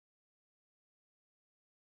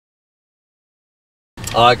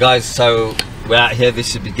Alright guys, so we're out here. This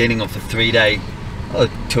is the beginning of a 3-day,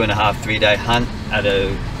 3-day hunt at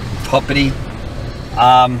a property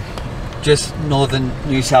just northern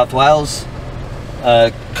New South Wales.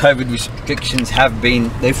 COVID restrictions have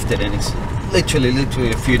been lifted and it's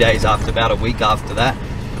literally a few days after, about a week after that.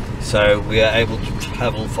 So we are able to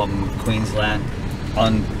travel from Queensland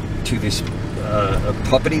on to this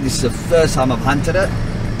property. This is the first time I've hunted it.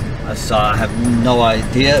 So I have no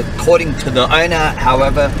idea. According to the owner,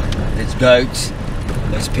 however, there's goats,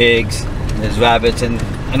 there's pigs, there's rabbits, and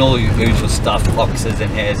all your usual stuff, foxes and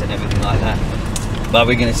hares and everything like that. But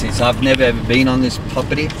we're going to see. So I've never ever been on this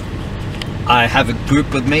property. I have a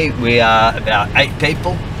group with me. We are about 8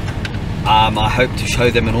 people. I hope to show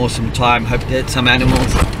them an awesome time. Hope to get some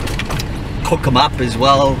animals, cook them up as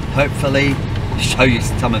well, hopefully show you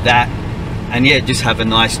some of that. And yeah, just have a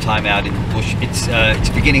nice time out in the bush. It's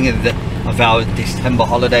beginning of our December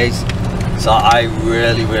holidays, so I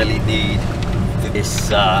really need this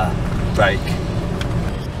break.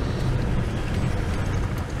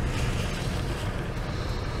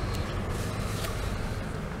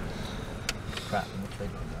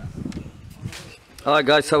 Alright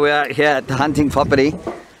guys, so we're out here at the hunting property,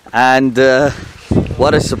 and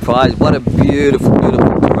what a surprise, what a beautiful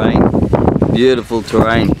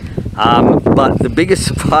terrain. But the biggest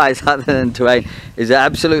surprise, other than terrain, is the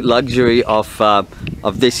absolute luxury of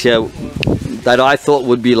this here that I thought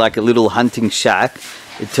would be like a little hunting shack.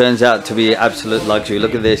 It turns out to be absolute luxury.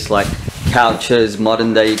 Look at this, like couches,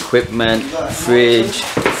 modern day equipment, fridge,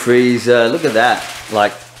 freezer. Look at that.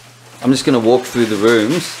 Like, I'm just gonna walk through the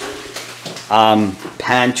rooms.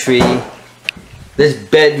 Pantry. There's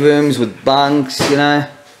bedrooms with bunks, you know.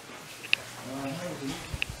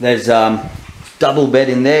 There's double bed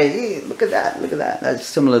in there. Yeah, look at that. That's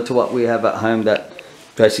similar to what we have at home, that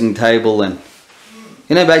dressing table, and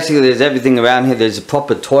you know, basically there's everything around here. There's a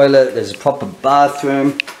proper toilet, there's a proper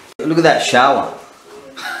bathroom. Look at that shower.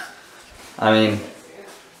 I mean,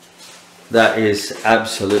 that is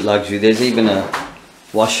absolute luxury. There's even a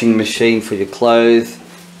washing machine for your clothes.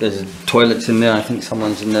 There's toilets in there. I think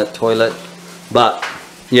someone's in that toilet. But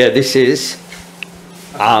yeah, this is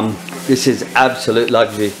absolute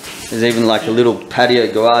luxury. There's even like a little patio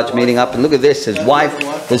garage meeting up, and look at this. There's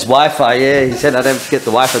Wi-Fi. Yeah, he said I don't forget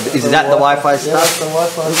the Wi-Fi. Is that the Wi-Fi stuff? Yeah, that's the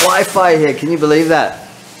Wi-Fi. There's Wi-Fi here. Can you believe that?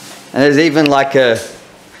 And there's even like there's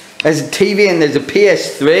a TV and there's a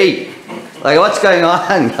PS3. Like, what's going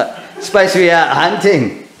on? It's supposed to be out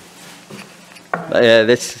hunting. But yeah,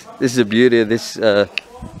 this is the beauty of this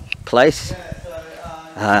place,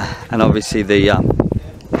 and obviously the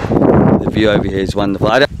view over here is wonderful.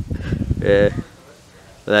 Yeah.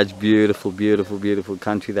 That's beautiful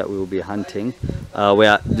country that we will be hunting.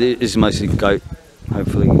 This is mostly goat.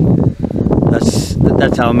 Hopefully,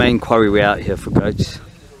 that's our main quarry. We're out here for goats.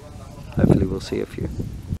 Hopefully, we'll see a few. You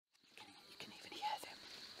can even hear them.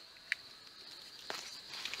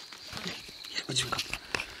 Yeah, let's come.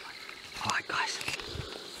 All right, guys.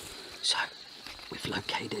 So we've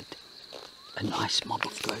located a nice mob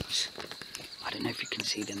of goats. I don't know if you can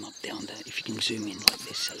see them up down there. If you can zoom in like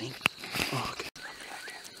this, Salim. Oh, okay.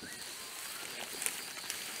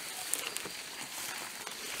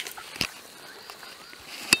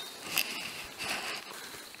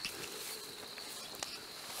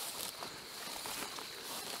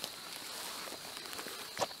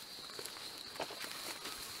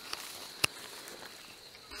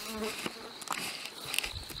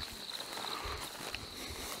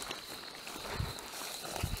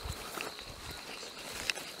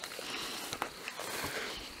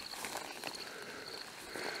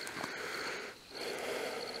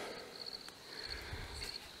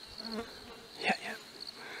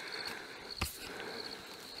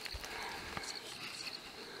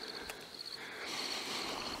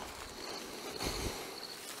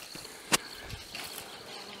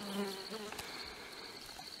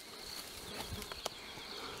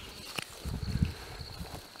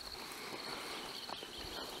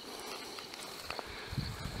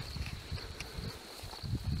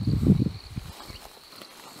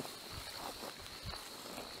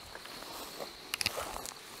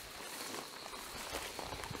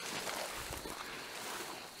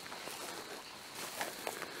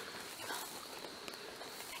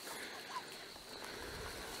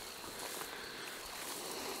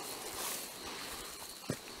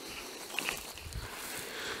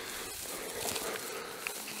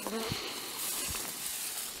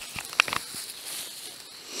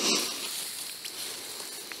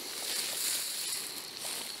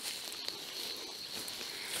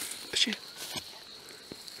 Push it.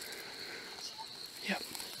 Yep.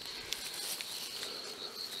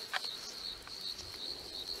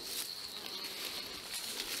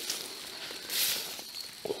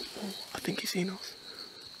 think he's seen us.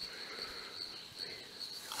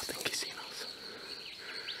 I think he's seen us.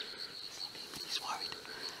 He's worried.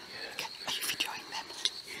 Yeah. Are you videoing them?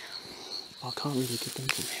 Yeah. I can't really get them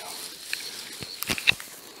from here.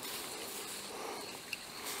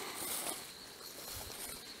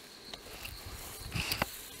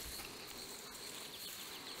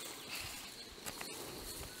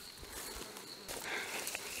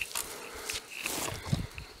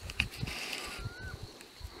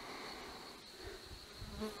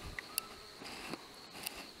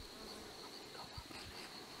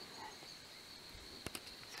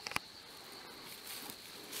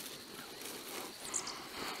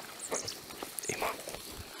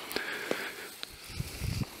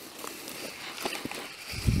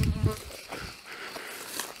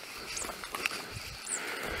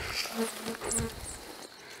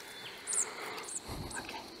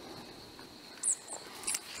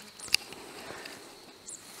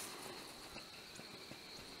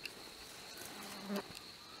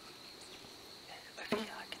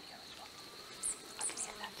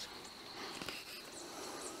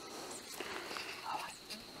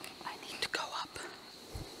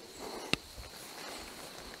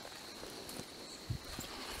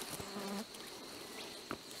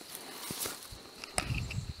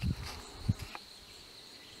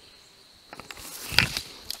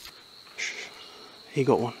 He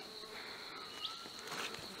got one.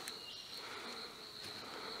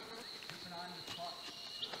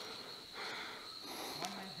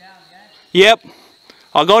 Yep,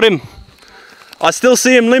 I got him. I still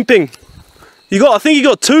see him limping. I think he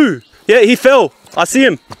got two. Yeah, he fell. I see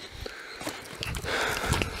him.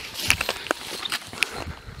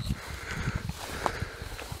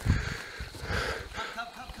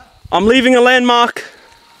 I'm leaving a landmark.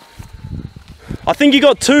 I think he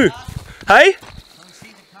got two. Hey?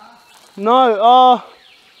 No,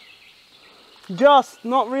 just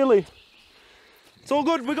not really. It's all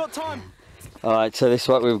good, we got time. Alright, so this is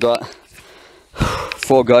what we've got.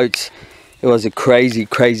 4 goats. It was a crazy.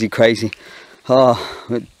 Oh,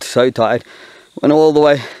 we're so tired. Went all the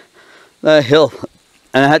way the hill.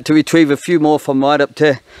 And I had to retrieve a few more from right up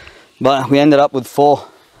there. But we ended up with 4.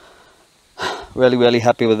 Really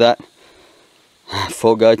happy with that.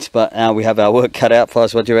 4 goats, but now we have our work cut out for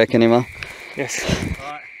us. What do you reckon, Emma? Yes.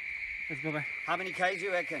 Alright, let's go back. How many k's do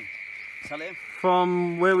you reckon, Salim?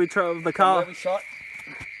 From where we traveled the car. From where we shot?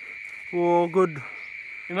 Well, good.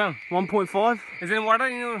 Imam, 1.5. is there water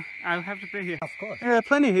in you? I'll have to pay here. Of course. Yeah,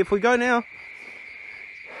 plenty if we go now.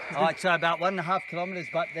 Alright, so about 1.5 kilometers,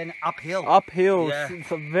 but then uphill. Uphill, Yeah.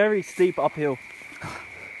 it's a very steep uphill.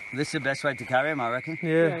 This is the best way to carry them, I reckon.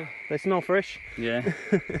 Yeah, they smell fresh. Yeah.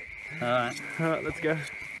 Alright. Alright, let's go.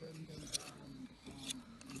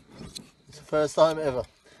 It's the first time ever.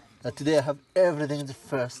 Today I have everything. It's the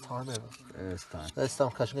first time ever. First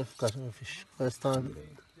time catching a fish. First time.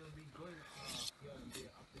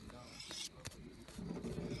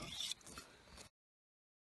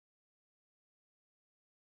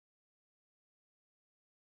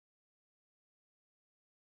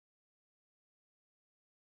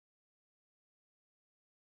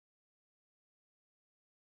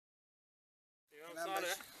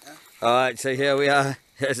 Alright, so here we are.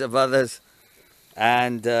 Here's the brothers.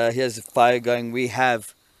 And here's the fire going. We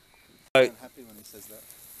have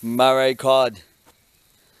Murray Cod.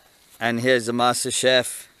 And here's the master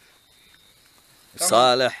chef,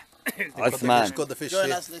 Saleh Uthman. Caught the fish.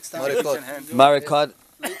 Join us next time. Murray Cod.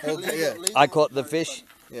 Okay, yeah. I caught the fish.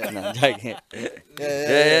 Yeah. No, I'm joking. Yeah.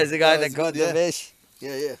 Here's the guy that That's caught good, the fish.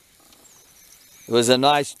 Yeah. It was a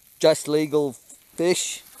nice, just legal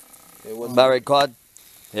fish. It was Murray Cod.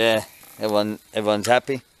 Yeah, everyone's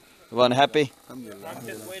happy. Everyone happy? I'm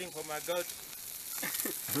just waiting for my goat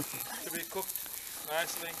to be cooked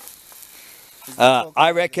nicely.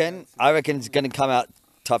 I reckon it's going to come out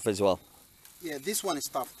tough as well. Yeah, this one is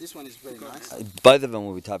tough. This one is very nice. Both of them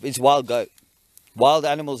will be tough. It's wild goat. Wild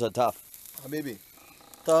animals are tough. Maybe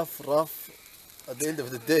tough, rough. At the end of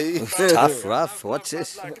the day. Tough, rough. What's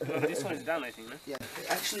this? This one is done, I think. No? Yeah, it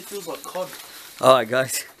actually feels like cod. Alright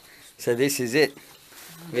guys, so this is it.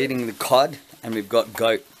 We're eating the cod and we've got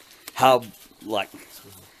goat. How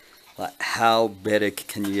how better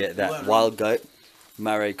can you get that? Wild goat,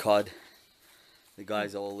 Murray Cod. The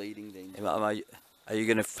guys are all eating things. Are you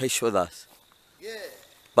gonna fish with us? Yeah,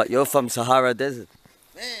 But you're from Sahara Desert.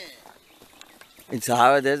 man. In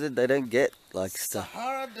Sahara Desert they don't get like stuff.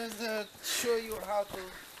 Sahara Desert show you how to.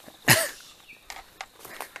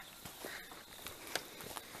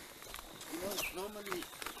 Normally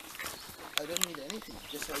I don't need anything.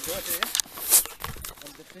 Just I go there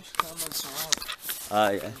and the fish come and surround Oh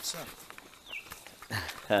yeah. themselves.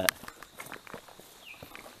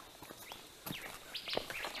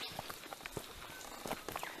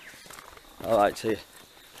 Alright, so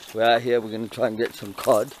we're out here, we're going to try and get some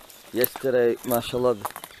cod. Yesterday, mashallah,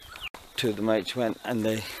 two of the mates went and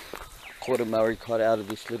they caught a Murray cod out of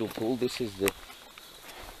this little pool. This is the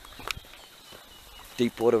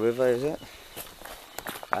Deepwater River, is it?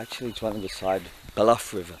 Actually, it's one of the side,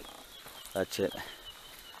 Bluff River. That's it.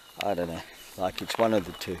 I don't know, like it's one of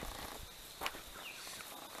the two.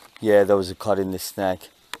 Yeah, there was a cod in this snag,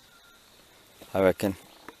 I reckon.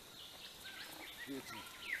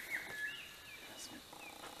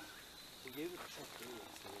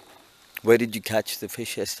 Where did you catch the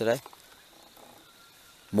fish yesterday?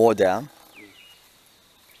 More down?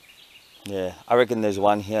 Yeah, I reckon there's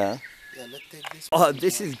one here. Yeah, let's take this. Oh,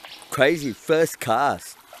 this is crazy. First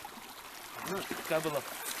cast.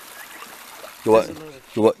 You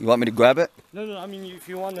want me to grab it? No, I mean, if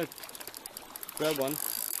you want to grab one.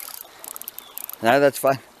 No, that's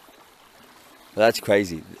fine. That's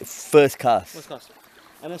crazy. First cast. First cast.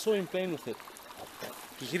 And I saw him playing with it.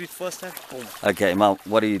 He hit it first time, boom. Okay, Mum,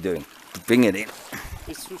 what are you doing? Bring it in.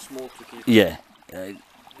 It's too small to keep. Yeah.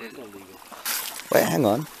 It's not legal. Wait, hang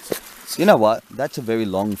on. You know what? That's a very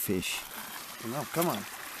long fish. No, come on.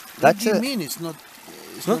 That's what do you a- mean it's not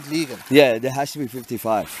legal? Yeah, there has to be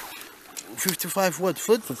 55. 55 what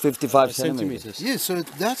foot? For 55 centimeters. Yeah, so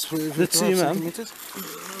that's for Let's see, man. centimeters.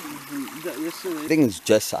 I think it's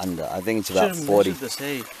just under. I think it's about 40.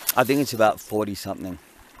 I think it's about 40 something.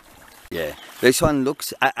 Yeah. This one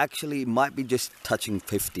looks, actually might be just touching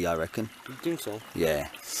 50, I reckon. You think so? Yeah.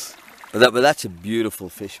 But that's a beautiful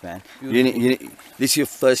fish, man. This is your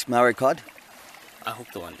first Murray cod? I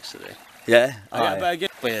hooked the one yesterday. Yeah? But yeah,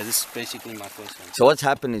 this is basically my first one. So what's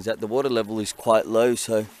happened is that the water level is quite low,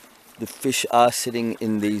 so the fish are sitting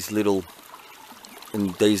in these little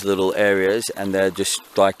areas and they're just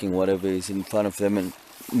striking whatever is in front of them, and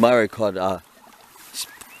Murray cod are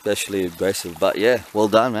especially aggressive. But yeah, well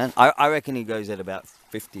done, man. I reckon he goes at about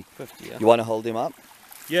 50. 50, yeah. You want to hold him up?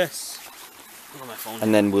 Yes. On my phone.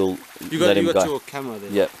 And then we'll You let him got go. your camera there.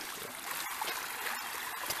 Yep.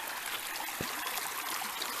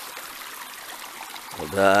 Well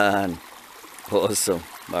done. Awesome,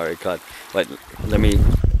 Murray cod. Wait, let me...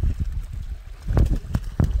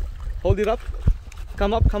 Hold it up.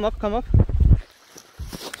 Come up.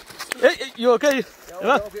 Hey, you okay?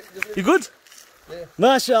 Yeah. You good? Yeah.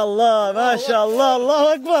 MashaAllah, MashaAllah, Allahu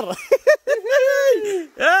Akbar.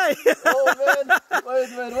 Hey! Oh man, wait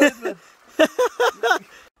man. How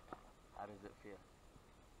does it feel?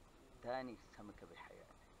 تاني سمكة بالحياة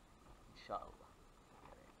إن شاء الله.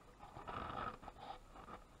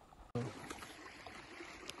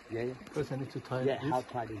 Yeah. First I need to tie Yeah, this. how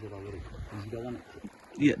tight is it already? You don't want it.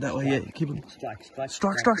 Yeah, that way, yeah. Keep him. Strike.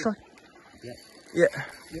 Yeah. Yeah.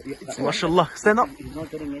 MashaAllah. Stand up. He's not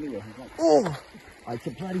getting anywhere. Oh! It's a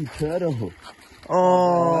bloody turtle.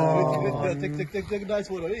 Oh! Take nice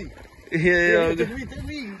one, eh? Yeah. Take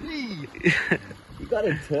me. You got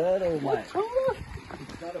a turtle, mate. It's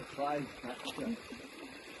not a prize catcher.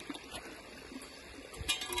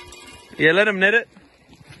 Yeah, let him net it.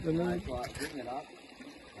 Bring it up.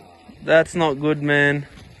 That's not good, man.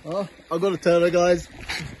 Oh, I got a turtle, guys.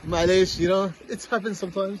 Malish, it's happened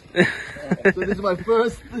sometimes. So this is my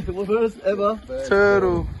first ever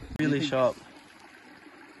Turtle. Really sharp.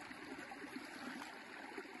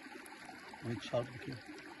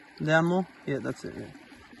 Down more? Yeah, that's it, yeah.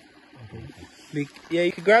 Yeah,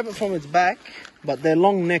 you could grab it from its back, but they're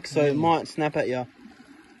long neck, so it might snap at you.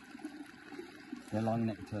 They're long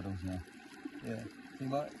neck turtles, yeah. Yeah. See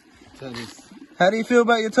my turtles. How do you feel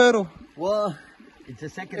about your turtle? Well, It's the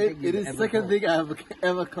second thing it is second thing I have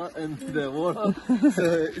ever caught into the water. So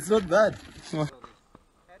it's not bad. How do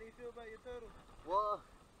you feel about your turtle? Well,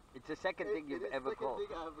 it's the second thing you've ever caught. Second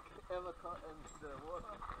thing I have ever caught into the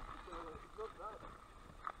water. So it's not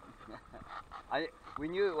bad. We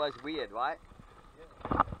knew it was weird, right? Yeah.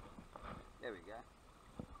 There we go.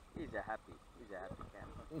 He's a happy camper.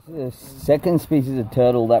 This is the second species of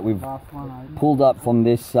turtle that we've pulled up from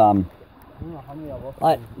this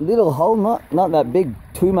little hole, not that big.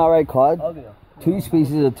 2 Murray cod, 2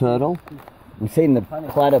 species of turtle. We've seen the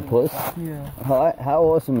platypus. Yeah. How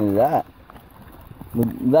awesome is that?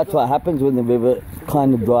 That's what happens when the river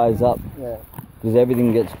kind of dries up. Yeah. Because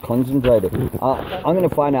everything gets concentrated. I'm going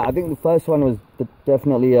to find out. I think the first one was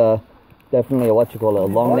definitely a what you call it, a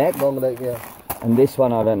long neck. Long neck, yeah. And this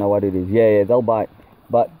one, I don't know what it is. Yeah, they'll bite.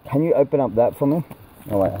 But can you open up that for me?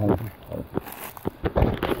 Oh wait, hang on.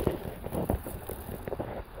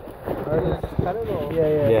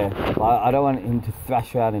 Yeah. I don't want him to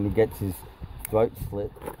thrash around and he gets his throat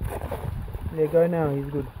slit. Yeah, go now, he's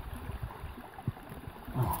good.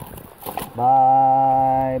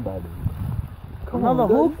 Bye, buddy. Another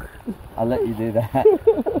hook? I'll let you do that.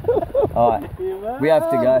 Alright, we have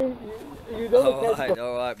to go.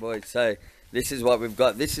 Alright boys, so this is what we've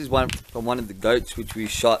got. This is one from one of the goats which we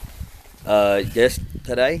shot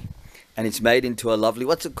yesterday, and it's made into a lovely,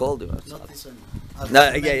 what's it called? Not this one.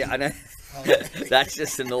 No, yeah, I know. That's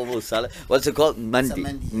just a normal salad. What's it called? Mandi.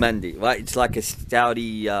 Mandi, right? It's like a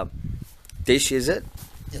stouty dish, is it?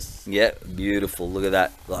 Yes. Yeah, beautiful. Look at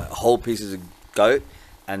that. Like whole pieces of goat,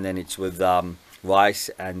 and then it's with rice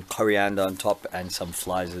and coriander on top and some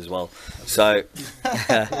flies as well. So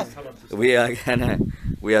we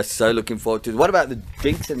are so looking forward to it. What about the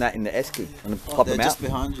drinks and that in the esky? I'm gonna pop them out. Just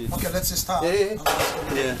behind you. Okay, let's just start. Yeah.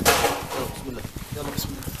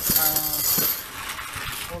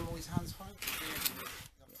 Always hands fine.